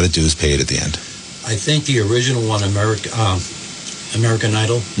 not a lot of dues paid at the end. I think the original one, American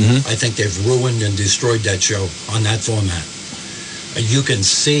Idol, I think they've ruined and destroyed that show on that format. You can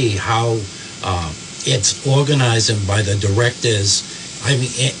see how it's organized by the directors. I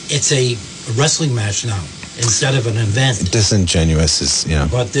mean, it's a wrestling match now instead of an event. Disingenuous is,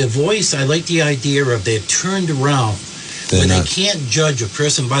 But The Voice, I like the idea of they're turned around. They can't judge a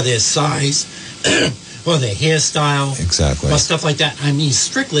person by their size or their hairstyle. Exactly. Or stuff like that. I mean,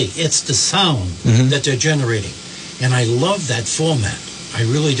 strictly, it's the sound that they're generating. And I love that format. I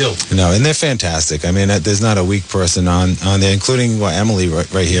really do. No, and they're fantastic. I mean, there's not a weak person on there, including Emily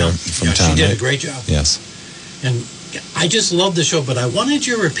right here from town. She did a great job. Yes. And I just love the show, but I wanted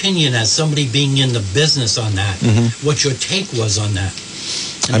your opinion as somebody being in the business on that, what your take was on that.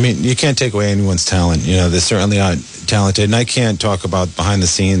 I mean, you can't take away anyone's talent. They certainly are talented, and I can't talk about behind the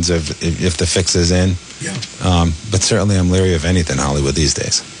scenes of if the fix is in. Yeah. But certainly I'm leery of anything Hollywood these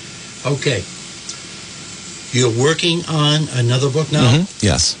days. Okay. You're working on another book now?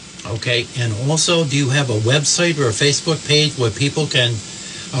 Yes. Okay. And also, do you have a website or a Facebook page where people can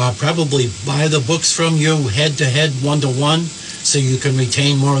probably buy the books from you head-to-head, one-to-one, so you can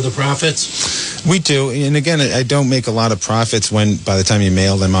retain more of the profits? We do, and again, I don't make a lot of profits by the time you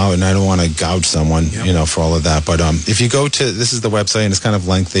mail them out, and I don't want to gouge someone, for all of that. But if you go to, this is the website, and it's kind of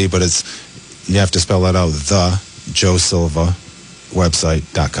lengthy, but you have to spell that out, the Joe Silva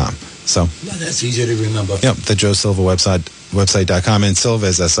website.com. So that's easy to remember. Yep, the Joe Silva website.com, and Silva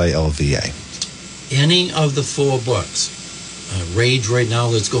is Silva. Any of the 4 books, Rage right now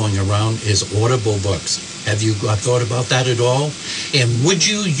that's going around is Audible books. Have you thought about that at all? And would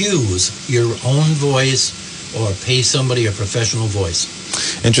you use your own voice or pay somebody a professional voice?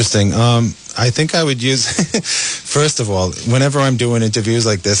 Interesting. I think I would use, first of all, whenever I'm doing interviews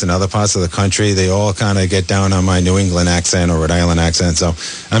like this in other parts of the country, they all kind of get down on my New England accent or Rhode Island accent. So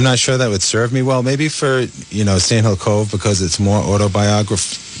I'm not sure that would serve me well. Maybe for, Sand Hill Cove, because it's more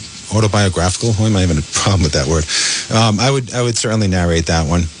autobiographical. I might have a problem with that word. I would certainly narrate that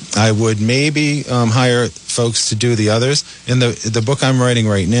one. I would maybe hire folks to do the others. In the book I'm writing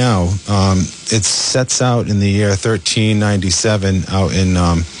right now, it sets out in the year 1397 out in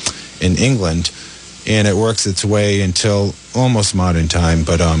England, and it works its way until almost modern time.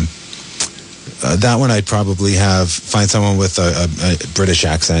 But that one I'd probably find someone with a British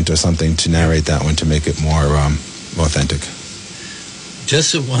accent or something to narrate that one to make it more authentic.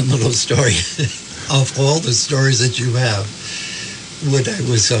 Just one little story of all the stories that you have. When I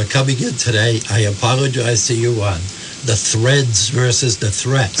was coming in today, I apologize to you on the threads versus the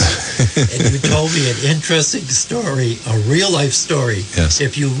threats. And you told me an interesting story, a real-life story. Yes.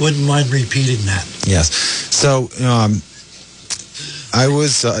 If you wouldn't mind repeating that. Yes. So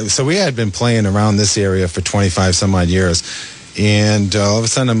so we had been playing around this area for 25 some odd years. And all of a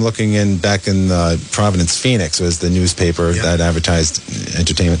sudden I'm looking back in Providence, Phoenix was the newspaper that advertised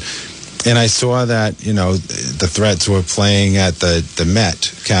entertainment. And I saw that, the Threats were playing at the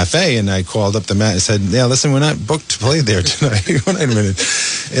Met Cafe, and I called up the Met and said, yeah, listen, we're not booked to play there tonight. Wait a minute.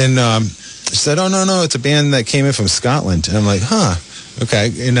 And she said, oh, no, it's a band that came in from Scotland. And I'm like, huh,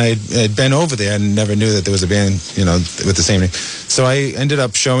 okay. And I'd been over there and never knew that there was a band, with the same name. So I ended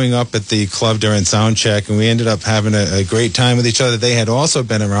up showing up at the club during sound check, and we ended up having a great time with each other. They had also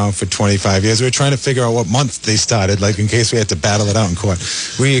been around for 25 years. We were trying to figure out what month they started, like in case we had to battle it out in court.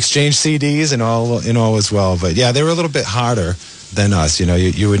 We exchanged CDs and all was well. But yeah, they were a little bit harder than us.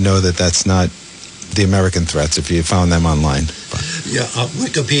 You would know that that's not the American Threats if you found them online. But. Yeah,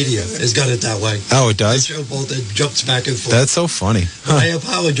 Wikipedia has got it that way. Oh, it does? It jumps back and forth. That's so funny. Huh. I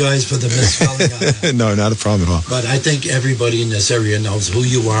apologize for the misspelling on that. No, not a problem at all. But I think everybody in this area knows who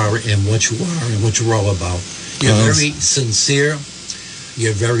you are and what you are and what you're all about. You're very sincere.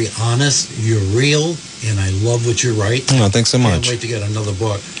 You're very honest. You're real. And I love what you write. Oh, thanks so much. Can't wait to get another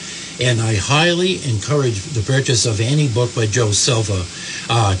book. And I highly encourage the purchase of any book by Joe Silva,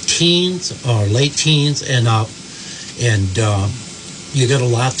 teens or late teens and up. And you got a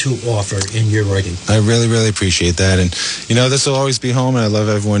lot to offer in your writing. I really, really appreciate that. And, this will always be home, and I love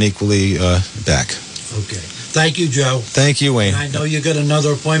everyone equally back. Okay. Thank you, Joe. Thank you, Wayne. And I know you got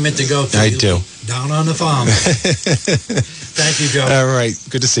another appointment to go to. I do. Down on the farm. Thank you, Joe. All right.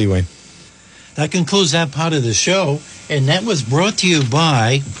 Good to see you, Wayne. That concludes that part of the show, and that was brought to you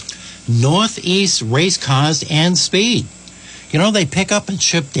by Northeast Race Cars and Speed. They pick up and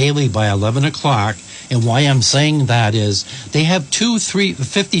ship daily by 11 o'clock, and why I'm saying that is they have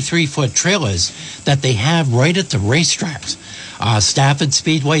 53-foot trailers that they have right at the racetracks. Stafford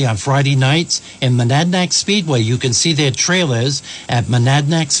Speedway on Friday nights, and Monadnock Speedway. You can see their trailers at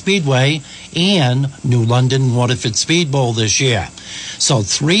Monadnock Speedway and New London Waterford Speed Bowl this year. So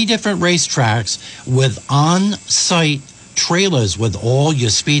 3 different racetracks with on-site trailers with all your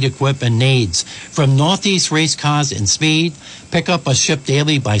speed equipment needs. From Northeast Race Cars and Speed, pick up or ship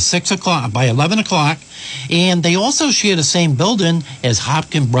daily by 11 o'clock. And they also share the same building as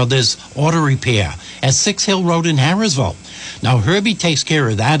Hopkins Brothers Auto Repair at 6 Hill Road in Harrisville. Now, Herbie takes care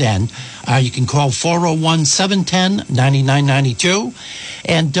of that end. You can call 401-710-9992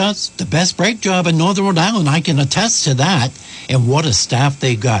 and does the best brake job in Northern Rhode Island. I can attest to that. And what a staff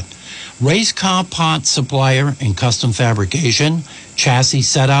they got. Race car parts supplier and custom fabrication, chassis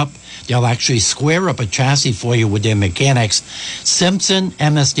setup. They'll actually square up a chassis for you with their mechanics. Simpson,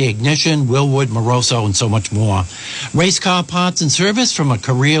 MSD Ignition, Willwood, Moroso, and so much more. Race car parts and service from a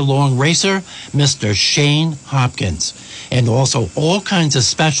career-long racer, Mr. Shane Hopkins. And also all kinds of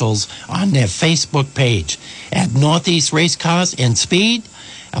specials on their Facebook page at Northeast Race Cars and Speed,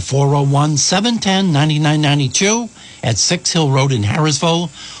 401-710-9992 at 6 Hill Road in Harrisville,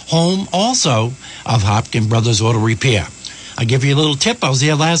 home also of Hopkins Brothers Auto Repair. I'll give you a little tip. I was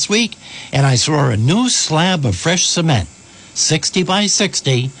there last week, and I saw a new slab of fresh cement, 60 by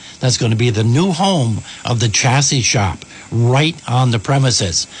 60. That's going to be the new home of the chassis shop right on the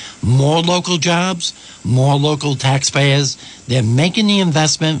premises. More local jobs, more local taxpayers. They're making the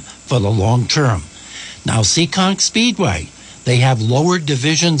investment for the long term. Now, Seekonk Speedway, they have lower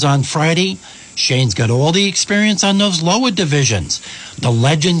divisions on Friday. Shane's got all the experience on those lower divisions. The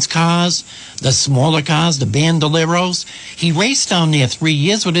Legends cars, the smaller cars, the Bandoleros. He raced down there 3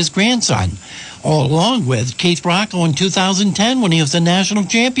 years with his grandson, along with Keith Rocco in 2010 when he was the national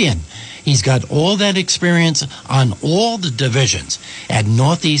champion. He's got all that experience on all the divisions at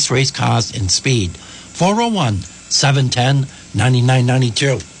Northeast Race Cars and Speed.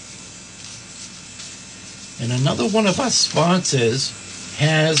 401-710-9992. And another one of our sponsors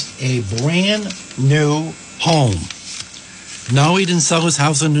has a brand new home. No, he didn't sell his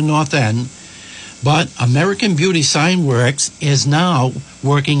house in the North End, but American Beauty Sign Works is now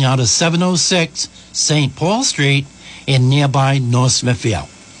working out of 706 St. Paul Street in nearby North Smithfield.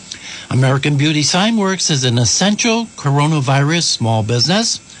 American Beauty Sign Works is an essential coronavirus small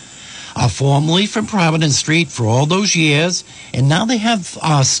business, formerly from Providence Street for all those years, and now they have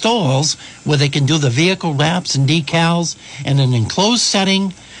stalls where they can do the vehicle wraps and decals in an enclosed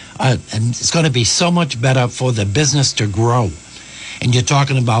setting, and it's going to be so much better for the business to grow. And you're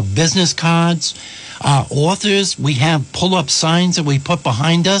talking about business cards, authors. We have pull-up signs that we put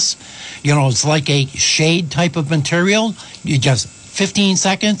behind us. You know, it's like a shade type of material. You just 15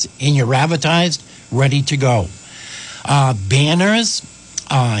 seconds and you're advertised, ready to go. Banners,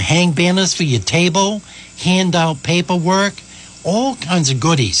 hang banners for your table, hand out paperwork, all kinds of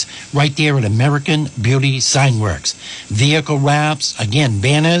goodies right there at American Beauty Sign Works. Vehicle wraps, again,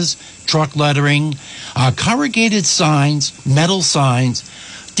 banners, truck lettering, corrugated signs, metal signs.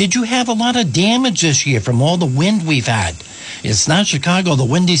 Did you have a lot of damage this year from all the wind we've had? It's not Chicago, the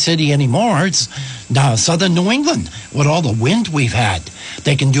Windy City anymore. It's southern New England with all the wind we've had.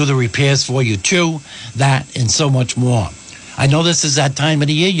 They can do the repairs for you too, that and so much more. I know this is that time of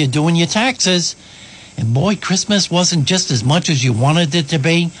the year you're doing your taxes. And boy, Christmas wasn't just as much as you wanted it to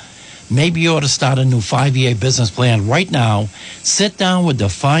be. Maybe you ought to start a new 5-year business plan right now. Sit down with the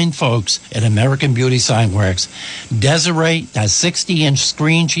fine folks at American Beauty Sign Works. Desiree, that 60-inch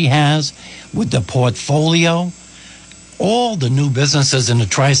screen she has with the portfolio. All the new businesses in the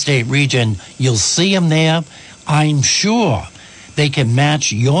tri-state region, you'll see them there. I'm sure they can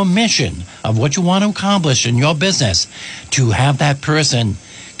match your mission of what you want to accomplish in your business to have that person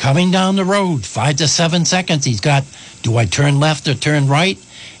coming down the road, 5 to 7 seconds. He's got, do I turn left or turn right?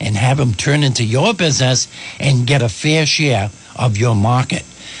 And have him turn into your business and get a fair share of your market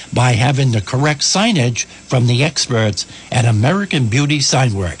by having the correct signage from the experts at American Beauty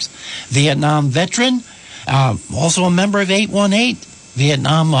Sign Works. Vietnam veteran, also a member of 818.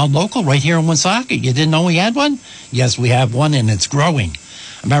 Vietnam local right here in Woonsocket. You didn't know we had one? Yes, we have one, and it's growing.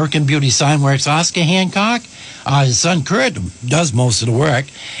 American Beauty Sign Works, Oscar Hancock. His son Kurt does most of the work.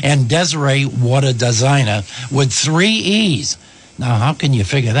 And Desiree, water designer, with 3 E's. Now, how can you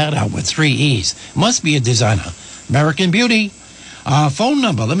figure that out with 3 E's? Must be a designer. American Beauty. Phone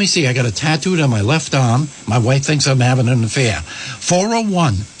number. Let me see. I got it tattooed on my left arm. My wife thinks I'm having an affair.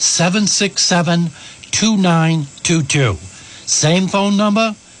 401-767-2922. Same phone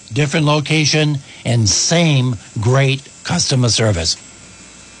number, different location, and same great customer service.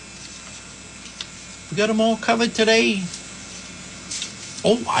 We got them all covered today.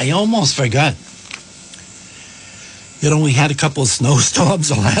 Oh, I almost forgot. You know, we had a couple of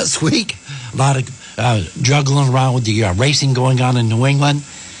snowstorms last week. A lot of juggling around with the racing going on in New England.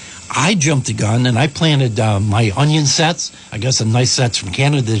 I jumped the gun and I planted my onion sets. I got some nice sets from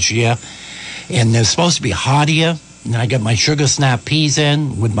Canada this year. And they're supposed to be hardier. And I got my sugar snap peas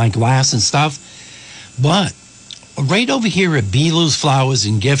in with my glass and stuff. But right over here at Belu's Flowers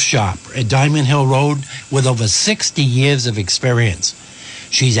and Gift Shop at Diamond Hill Road with over 60 years of experience.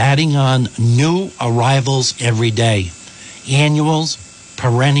 She's adding on new arrivals every day. Annuals,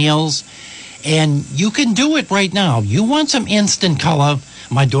 perennials, and you can do it right now. You want some instant color?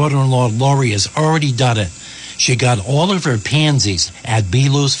 My daughter-in-law, Lori, has already done it. She got all of her pansies at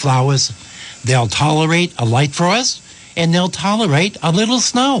Belu's Flowers. They'll tolerate a light frost, and they'll tolerate a little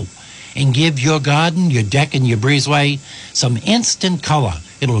snow, and give your garden, your deck, and your breezeway some instant color.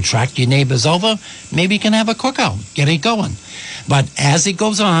 It'll attract your neighbors over. Maybe you can have a cookout. Get it going. But as it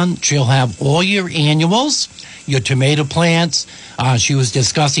goes on, she'll have all your annuals, your tomato plants. She was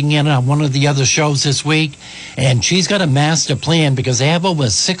discussing it on one of the other shows this week. And she's got a master plan because they have over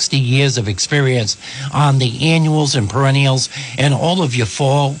 60 years of experience on the annuals and perennials and all of your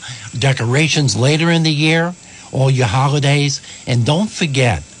fall decorations later in the year, all your holidays. And don't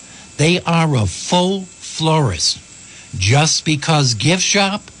forget, they are a full florist. Just because gift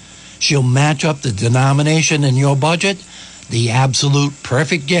shop, she'll match up the denomination in your budget. The absolute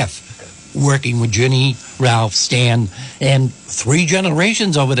perfect gift. Working with Ginny, Ralph, Stan, and 3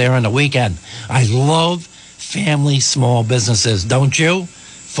 generations over there on the weekend. I love family small businesses, don't you?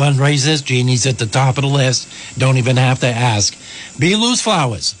 fundraisers, Jeannie's at the top of the list. Don't even have to ask. Belu's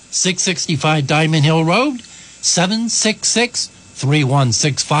Flowers, 665 Diamond Hill Road,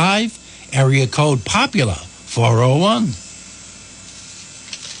 766-3165, area code Popular 401.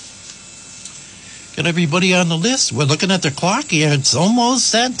 Got everybody on the list. We're looking at the clock here. It's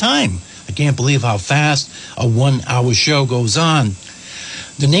almost that time. I can't believe how fast a 1 hour show goes on.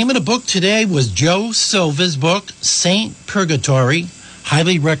 The name of the book today was Joe Silva's book, Saint Purgatory.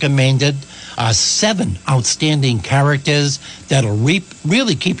 Highly recommended. 7 outstanding characters that'll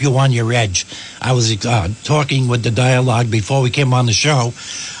really keep you on your edge. I was talking with the dialogue before we came on the show.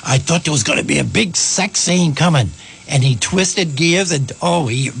 I thought there was going to be a big sex scene coming. And he twisted gears, and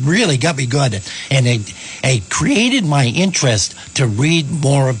he really got me good. And it created my interest to read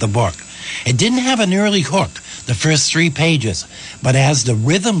more of the book. It didn't have an early hook, the first 3 pages. But as the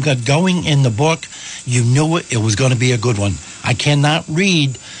rhythm got going in the book, you knew it was going to be a good one. I cannot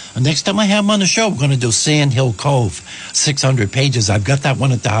read. Next time I have him on the show, we're going to do Sand Hill Cove, 600 pages. I've got that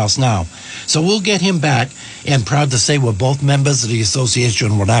one at the house now. So we'll get him back. And proud to say we're both members of the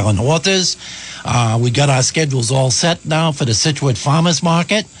Association of Rhode Island Authors. We got our schedules all set now for the Scituate Farmers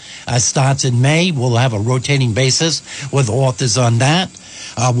Market. Starts in May. We'll have a rotating basis with authors on that.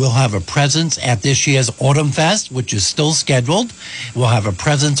 We'll have a presence at this year's Autumn Fest, which is still scheduled. We'll have a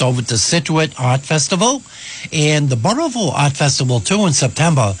presence over at the Scituate Art Festival and the Burrowville Art Festival, too, in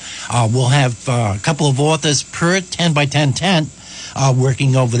September. We'll have a couple of authors per 10 by 10 tent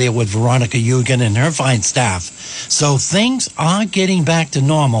working over there with Veronica Eugen and her fine staff. So things are getting back to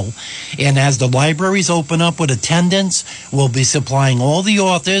normal. And as the libraries open up with attendance, we'll be supplying all the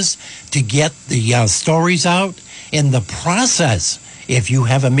authors to get the stories out. In the process, if you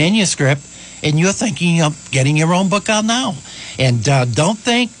have a manuscript and you're thinking of getting your own book out now, and don't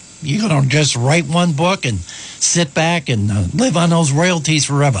think you're going to just write one book and sit back and live on those royalties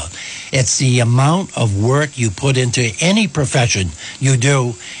forever. It's the amount of work you put into any profession you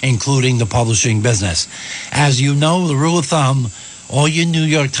do, including the publishing business. As you know, the rule of thumb, all your New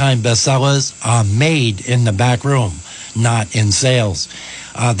York Times bestsellers are made in the back room, not in sales.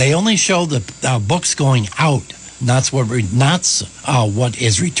 They only show the books going out. Not what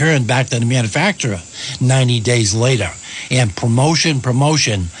is returned back to the manufacturer 90 days later. And promotion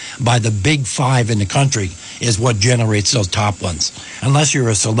by the big 5 in the country is what generates those top ones, unless you're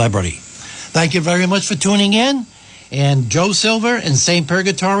a celebrity. Thank you very much for tuning in. And Joe Silva and St.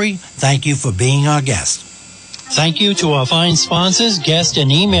 Purgatory, thank you for being our guest. Thank you to our fine sponsors, guests, and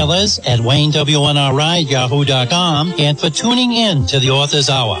emailers at WayneWNRI@yahoo.com, and for tuning in to the Author's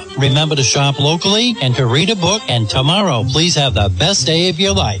Hour. Remember to shop locally and to read a book, and tomorrow, please have the best day of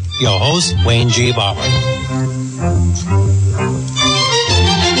your life. Your host, Wayne G. Bauer.